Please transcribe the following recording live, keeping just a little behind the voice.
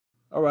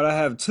All right, I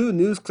have two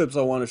news clips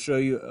I want to show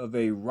you of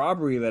a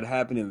robbery that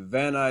happened in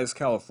Van Nuys,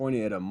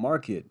 California at a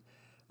market.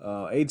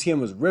 ATM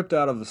was ripped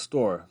out of a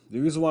store. The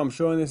reason why I'm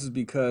showing this is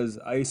because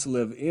I used to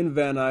live in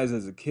Van Nuys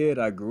as a kid.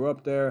 I grew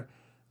up there,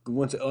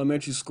 went to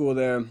elementary school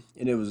there,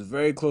 and it was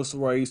very close to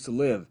where I used to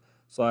live.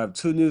 So I have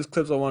two news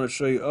clips I want to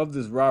show you of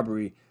this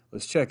robbery.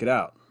 Let's check it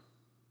out.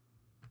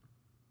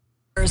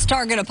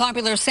 Target a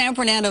popular San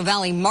Fernando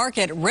Valley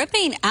market,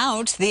 ripping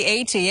out the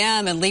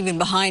ATM and leaving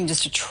behind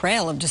just a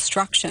trail of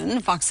destruction.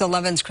 Fox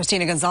 11's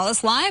Christina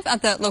Gonzalez live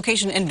at the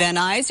location in Van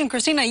Nuys. And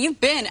Christina, you've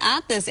been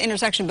at this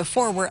intersection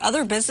before where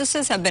other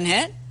businesses have been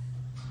hit.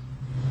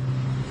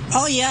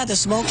 Oh, yeah, the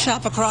smoke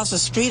shop across the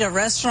street, a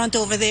restaurant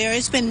over there.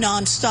 It's been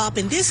nonstop.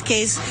 In this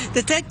case,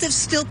 detectives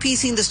still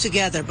piecing this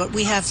together, but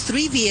we have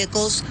three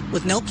vehicles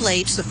with no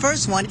plates. The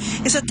first one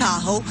is a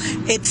Tahoe.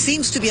 It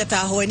seems to be a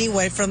Tahoe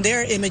anyway from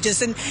their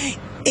images, and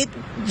it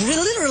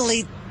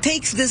literally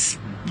takes this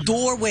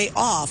doorway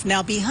off.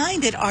 Now,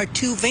 behind it are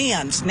two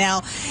vans.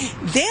 Now,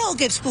 they all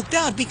get spooked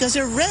out because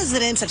they're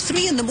residents at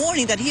 3 in the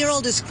morning that hear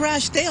all this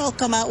crash. They all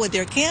come out with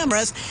their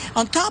cameras.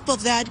 On top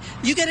of that,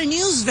 you get a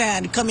news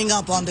van coming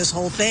up on this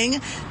whole thing.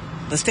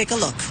 Let's take a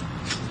look.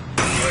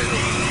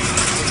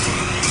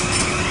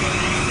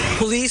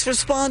 Police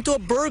respond to a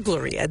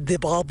burglary at the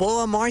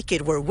Balboa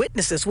Market where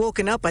witnesses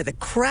woken up by the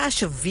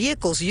crash of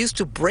vehicles used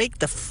to break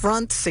the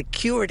front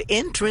secured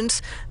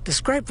entrance.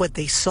 Describe what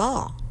they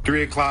saw.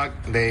 3 o'clock,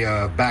 they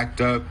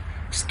backed up.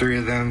 Three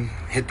of them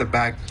hit the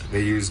back.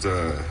 They used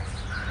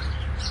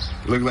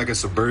looked like a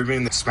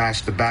Suburban. They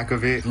smashed the back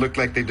of it. Looked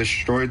like they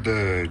destroyed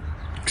the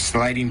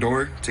sliding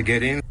door to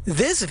get in.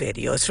 This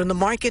video is from the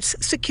market's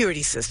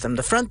security system.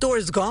 The front door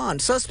is gone.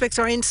 Suspects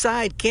are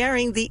inside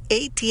carrying the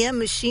ATM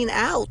machine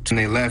out. And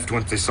they left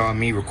once they saw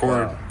me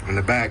record in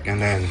the back,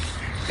 and then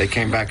they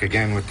came back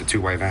again with the two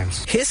white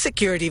vans. His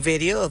security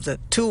video of the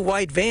two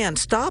white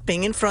vans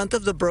stopping in front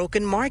of the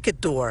broken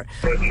market door.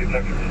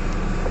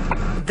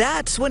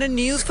 That's when a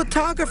news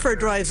photographer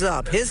drives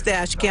up, his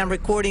dash cam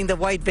recording the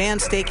white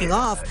vans taking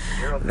off.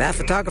 That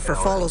photographer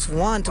follows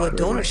one to a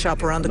donut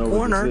shop around the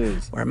corner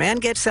where a man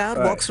gets out,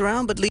 walks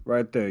around, but leaves.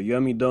 Right there,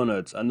 Yummy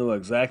Donuts. I know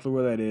exactly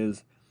where that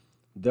is.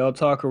 Del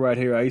Taco right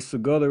here. I used to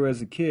go there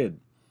as a kid.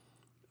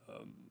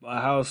 My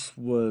house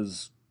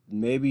was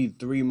maybe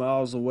 3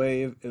 miles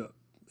away,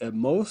 at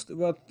most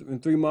about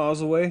 3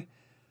 miles away.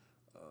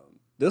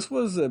 This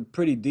was a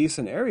pretty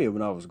decent area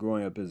when I was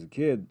growing up as a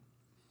kid.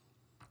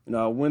 You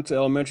know, I went to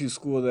elementary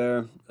school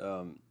there,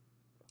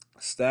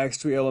 Stagg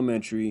Street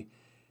Elementary.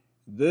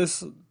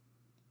 This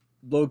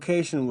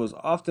location was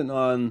often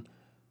on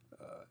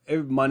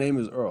My Name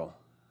is Earl.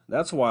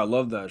 That's why I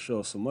love that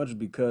show so much,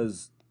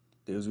 because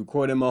it was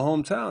recorded in my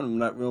hometown,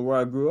 not where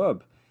I grew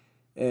up.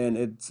 And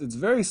it's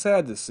very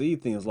sad to see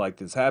things like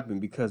this happen,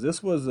 because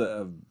this was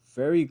a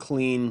very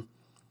clean,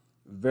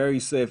 very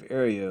safe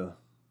area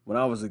when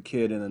I was a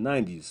kid in the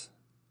 90s.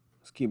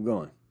 Let's keep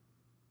going.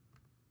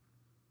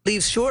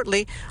 Leaves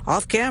shortly.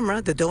 Off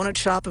camera, the donut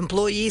shop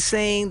employee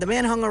saying the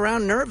man hung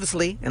around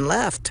nervously and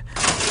left.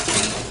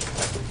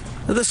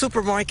 The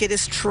supermarket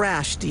is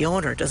trashed. The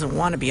owner doesn't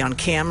want to be on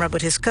camera,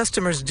 but his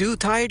customers do,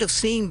 tired of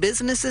seeing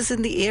businesses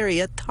in the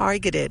area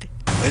targeted.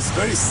 It's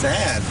very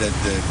sad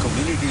that the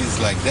community is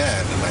like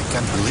that, and I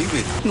can't believe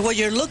it. What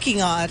you're looking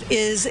at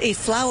is a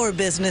flower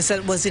business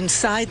that was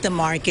inside the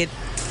market.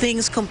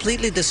 Things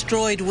completely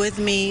destroyed. With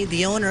me,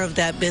 the owner of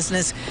that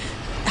business.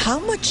 How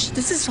much,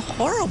 this is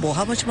horrible.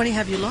 How much money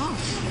have you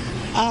lost?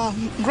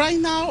 Right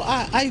now,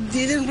 I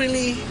didn't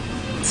really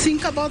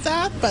think about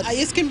that, but I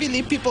just can't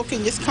believe people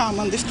can just come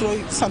and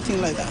destroy something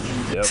like that.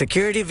 Yep.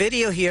 Security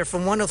video here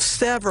from one of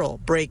several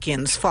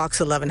break-ins Fox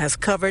 11 has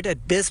covered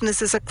at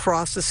businesses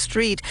across the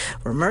street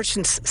where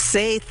merchants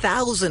say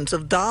thousands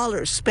of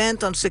dollars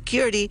spent on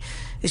security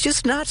is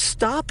just not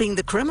stopping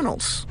the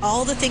criminals.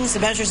 All the things, the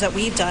measures that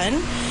we've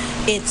done,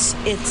 it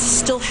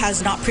still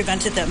has not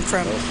prevented them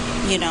from,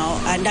 you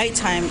know, at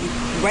nighttime,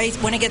 right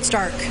when it gets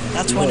dark,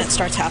 that's when it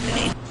starts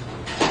happening.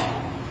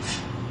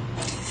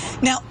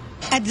 Now,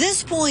 at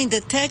this point,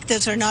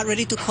 detectives are not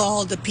ready to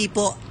call the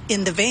people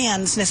in the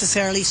vans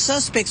necessarily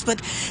suspects,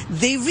 but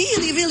they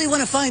really, really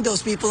want to find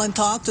those people and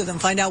talk to them,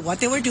 find out what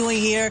they were doing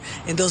here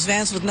in those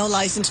vans with no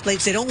license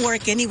plates. They don't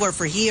work anywhere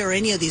for here or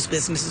any of these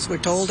businesses, we're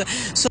told.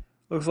 So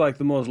looks like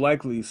the most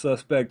likely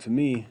suspect to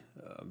me.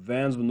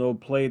 Vans with no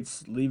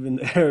plates leaving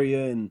the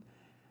area, and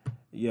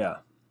yeah,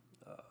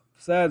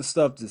 sad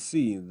stuff to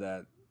see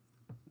that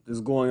is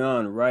going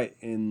on right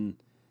in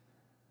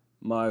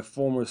my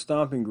former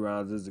stomping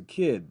grounds as a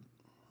kid.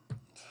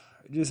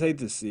 I just hate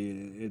to see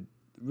it. It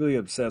really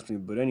upsets me.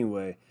 But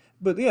anyway,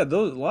 but yeah, a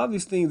lot of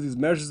these things, these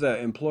measures that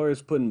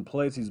employers put in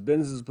place, these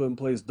businesses put in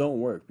place, don't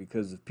work,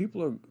 because if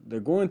people they're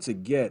going to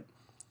get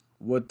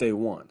what they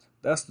want.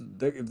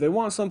 If they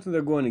want something,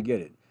 they're going to get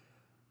it.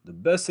 The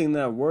best thing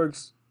that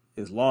works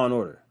is law and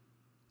order.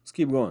 Let's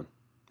keep going.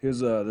 Here's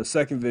the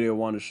second video I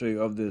want to show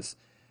you of this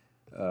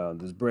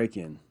this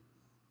break-in.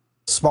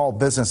 small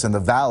business in the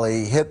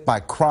valley hit by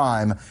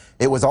crime.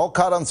 It was all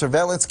caught on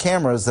surveillance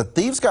cameras. The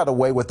thieves got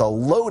away with a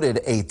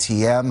loaded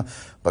ATM,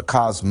 but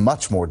caused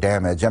much more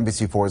damage.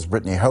 NBC4's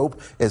Brittany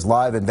Hope is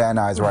live in Van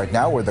Nuys right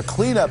now, where the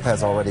cleanup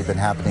has already been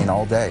happening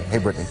all day. Hey,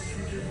 Brittany.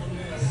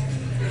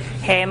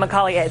 Hey,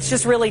 Macaulay, it's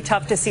just really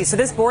tough to see. So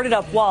this boarded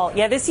up wall,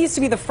 this used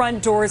to be the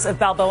front doors of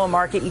Balboa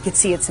Market. You can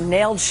see it's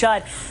nailed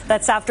shut.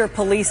 That's after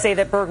police say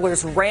that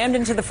burglars rammed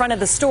into the front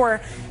of the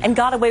store and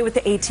got away with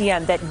the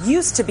ATM that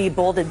used to be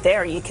bolted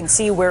there. You can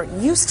see where it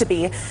used to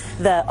be.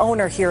 The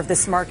owner here of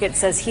this market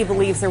says he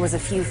believes there was a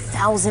few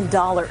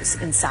 $1,000s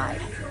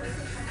inside.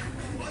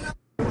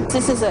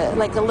 This is a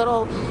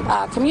little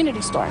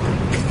community store.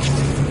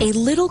 A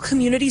little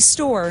community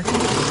store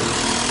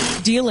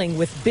dealing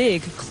with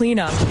big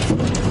cleanup.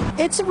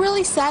 It's a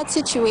really sad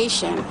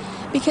situation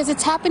because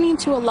it's happening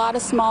to a lot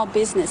of small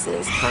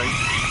businesses.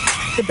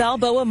 The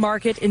Balboa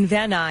Market in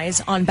Van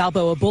Nuys on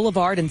Balboa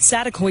Boulevard and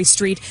Saticoy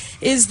Street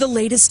is the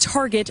latest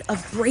target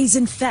of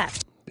brazen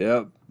theft.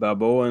 Yep,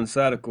 Balboa and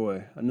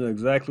Saticoy. I knew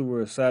exactly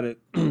where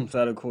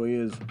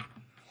Saticoy is.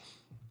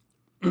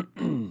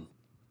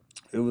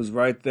 It was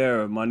right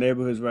there. My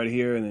neighborhood's right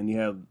here, and then you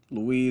have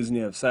Nuys and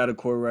you have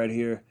Saticoy right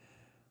here.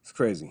 It's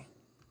crazy.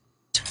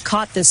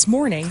 Caught this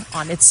morning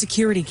on its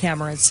security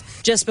cameras.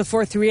 Just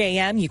before 3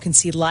 a.m., you can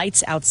see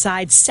lights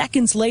outside.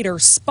 Seconds later,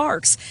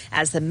 sparks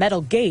as the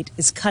metal gate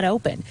is cut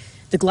open.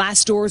 The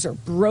glass doors are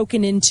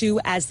broken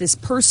into as this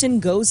person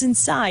goes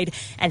inside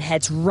and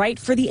heads right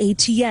for the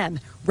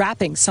ATM,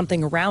 wrapping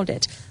something around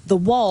it. The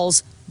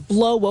walls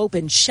blow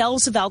open.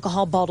 Shelves of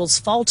alcohol bottles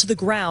fall to the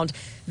ground.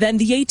 Then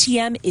the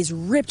ATM is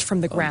ripped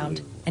from the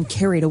ground and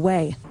carried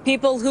away.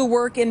 People who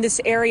work in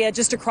this area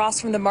just across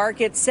from the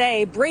market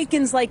say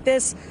break-ins like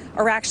this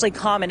are actually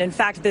common. In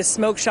fact, this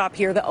smoke shop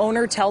here, the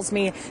owner tells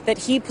me that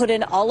he put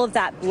in all of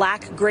that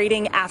black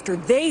grating after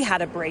they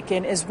had a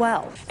break-in as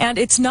well. And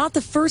it's not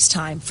the first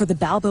time for the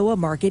Balboa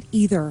Market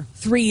either.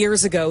 3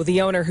 years ago,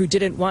 the owner, who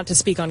didn't want to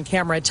speak on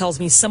camera, tells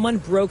me someone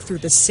broke through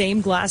the same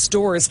glass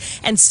doors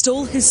and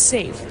stole his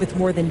safe with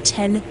more than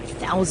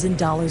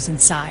 $10,000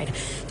 inside.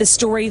 The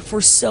story for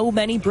so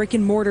many brick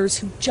and mortars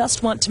who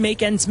just want to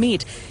make ends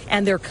meet,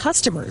 and their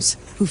customers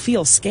who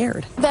feel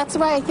scared. That's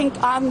why I think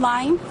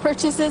online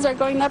purchases are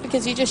going up,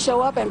 because you just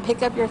show up and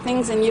pick up your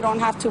things and you don't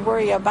have to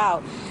worry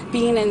about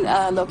being in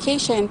a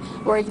location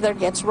where either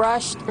gets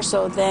rushed or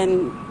so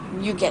then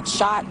you get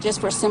shot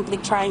just for simply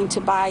trying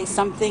to buy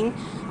something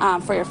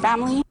for your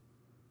family.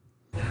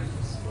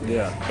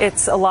 Yeah.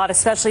 It's a lot,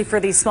 especially for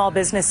these small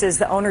businesses.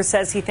 The owner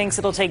says he thinks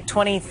it'll take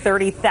 $20,000,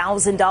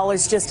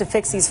 $30,000 just to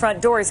fix these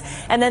front doors.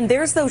 And then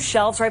there's those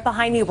shelves right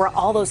behind me where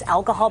all those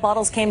alcohol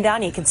bottles came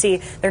down. You can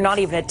see they're not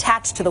even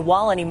attached to the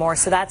wall anymore.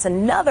 So that's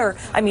another,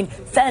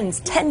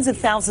 tens of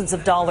thousands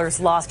of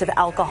dollars lost of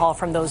alcohol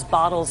from those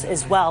bottles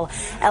as well.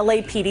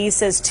 LAPD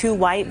says 2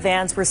 white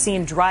vans were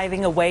seen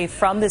driving away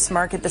from this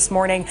market this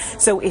morning.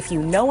 So if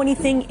you know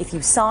anything, if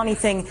you saw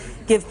anything,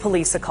 give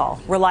police a call.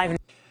 We're live.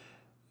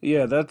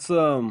 Yeah, that's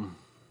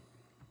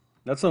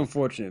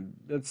unfortunate.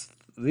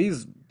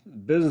 These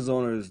business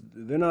owners,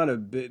 they're not a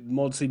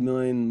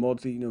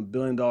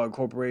multi-billion-dollar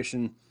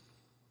corporation.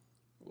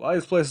 A lot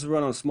of these places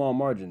run on small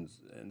margins,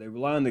 and they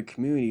rely on the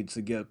community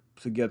to get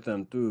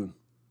them through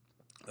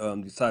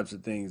these types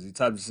of things, these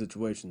types of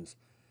situations.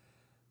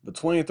 But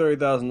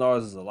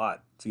 $20,000-$30,000 is a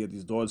lot to get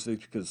these doors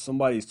fixed because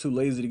somebody's too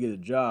lazy to get a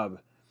job.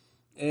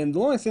 And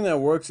the only thing that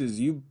works is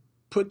you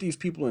put these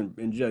people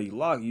in jail. You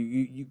lock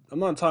you. I'm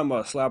not talking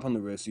about a slap on the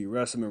wrist. You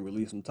arrest them and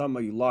release them. I'm talking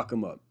about you lock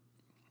them up.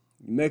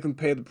 You make them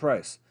pay the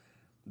price.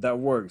 That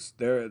works.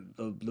 The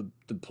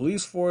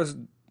police force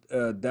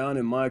down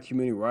in my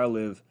community where I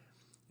live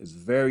is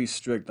very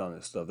strict on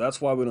this stuff. That's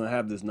why we don't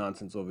have this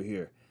nonsense over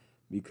here,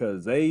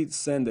 because they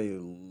send a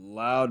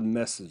loud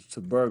message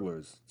to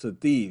burglars, to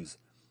thieves.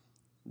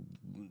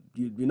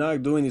 You're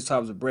not doing these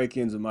types of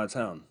break-ins in my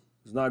town.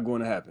 It's not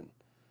going to happen.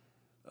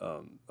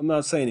 I'm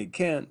not saying it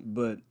can't,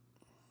 but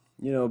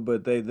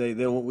but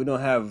we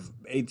don't have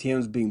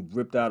ATMs being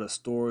ripped out of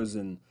stores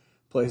and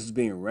places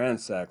being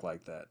ransacked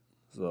like that.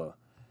 So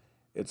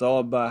it's all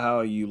about how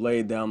you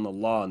lay down the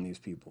law on these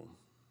people.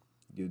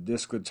 Your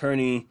district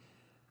attorney,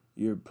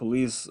 your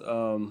police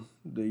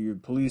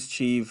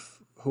chief,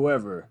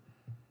 whoever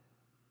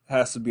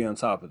has to be on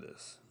top of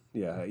this.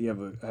 Yeah,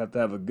 you have to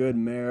have a good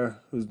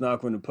mayor who's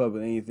not going to put up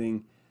with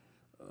anything.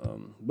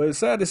 But it's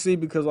sad to see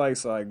because, like I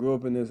said, I grew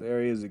up in this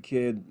area as a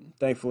kid.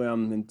 Thankfully,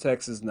 I'm in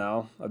Texas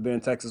now. I've been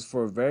in Texas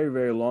for a very,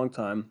 very long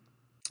time.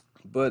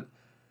 But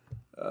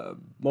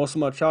most of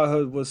my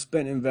childhood was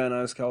spent in Van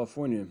Nuys,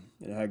 California,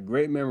 and I had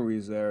great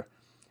memories there.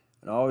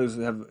 And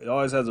it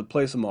always has a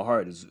place in my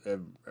heart. It's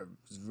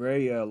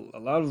very a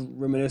lot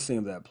of reminiscing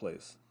of that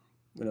place.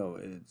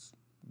 It's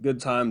good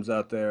times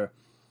out there.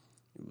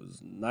 It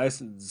was nice.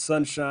 The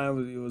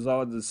sunshine. It was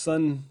all the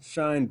sun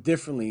shined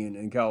differently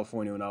in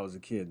California when I was a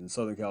kid in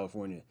Southern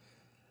California.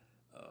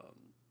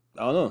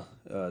 I don't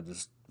know.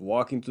 Just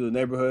walking through the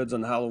neighborhoods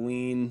on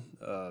Halloween,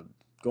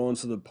 going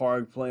to the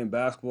park, playing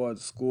basketball at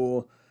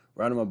school,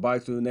 riding my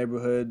bike through the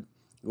neighborhood,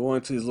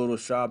 going to these little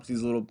shops,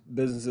 these little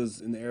businesses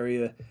in the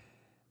area.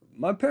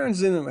 my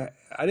parents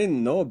I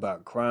didn't know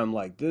about crime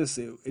like this.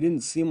 It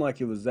didn't seem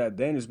like it was that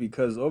dangerous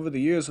because over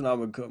the years when I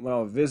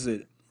would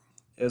visit,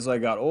 as I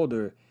got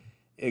older,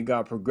 it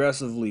got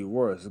progressively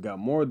worse. It got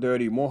more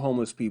dirty, more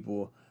homeless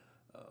people.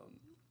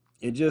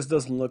 It just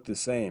doesn't look the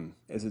same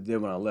as it did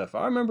when I left.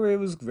 I remember it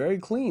was very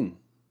clean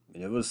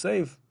and it was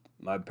safe.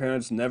 My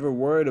parents never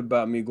worried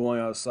about me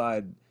going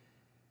outside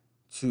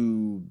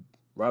to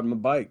ride my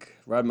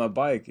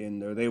bike,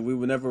 and we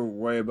would never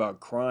worry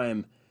about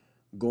crime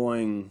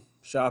going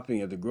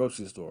shopping at the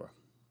grocery store.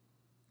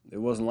 It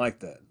wasn't like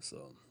that.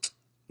 So,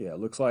 yeah, it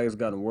looks like it's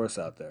gotten worse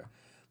out there.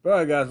 But all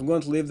right, guys, I'm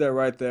going to leave that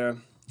right there.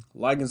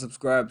 Like and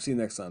subscribe. See you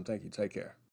next time. Thank you. Take care.